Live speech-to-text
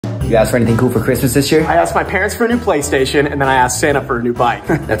You asked for anything cool for Christmas this year? I asked my parents for a new PlayStation, and then I asked Santa for a new bike.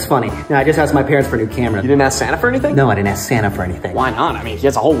 That's funny. No, I just asked my parents for a new camera. You didn't ask Santa for anything? No, I didn't ask Santa for anything. Why not? I mean, he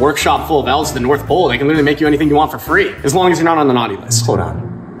has a whole workshop full of elves at the North Pole. They can literally make you anything you want for free, as long as you're not on the naughty list. Hold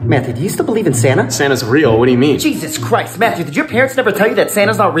on. Matthew, do you still believe in Santa? Santa's real, what do you mean? Jesus Christ, Matthew, did your parents never tell you that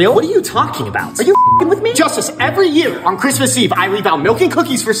Santa's not real? What are you talking about? Are you f***ing with me? Justus, every year on Christmas Eve, I leave out milk and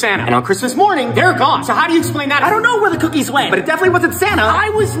cookies for Santa. And on Christmas morning, they're gone. So how do you explain that? I don't know where the cookies went, but it definitely wasn't Santa. I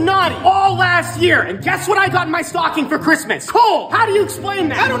was naughty all last year. And guess what I got in my stocking for Christmas? Coal! How do you explain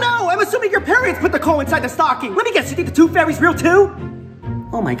that? I don't know. I'm assuming your parents put the coal inside the stocking. Let me guess, you think the tooth fairy's real too?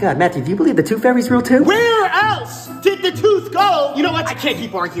 Oh my God, Matthew, do you believe the tooth fairy's real too? Where else did the tooth go? You know what? I can't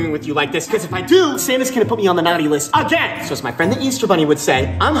keep arguing with you like this, because if I do, Santa's gonna put me on the naughty list again. So as my friend the Easter Bunny would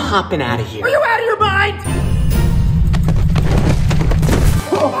say, I'm hopping out of here. Are you out of your mind?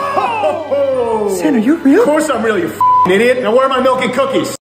 Santa, you're real? Of course I'm real, you f***ing idiot. Now where are my milk and cookies?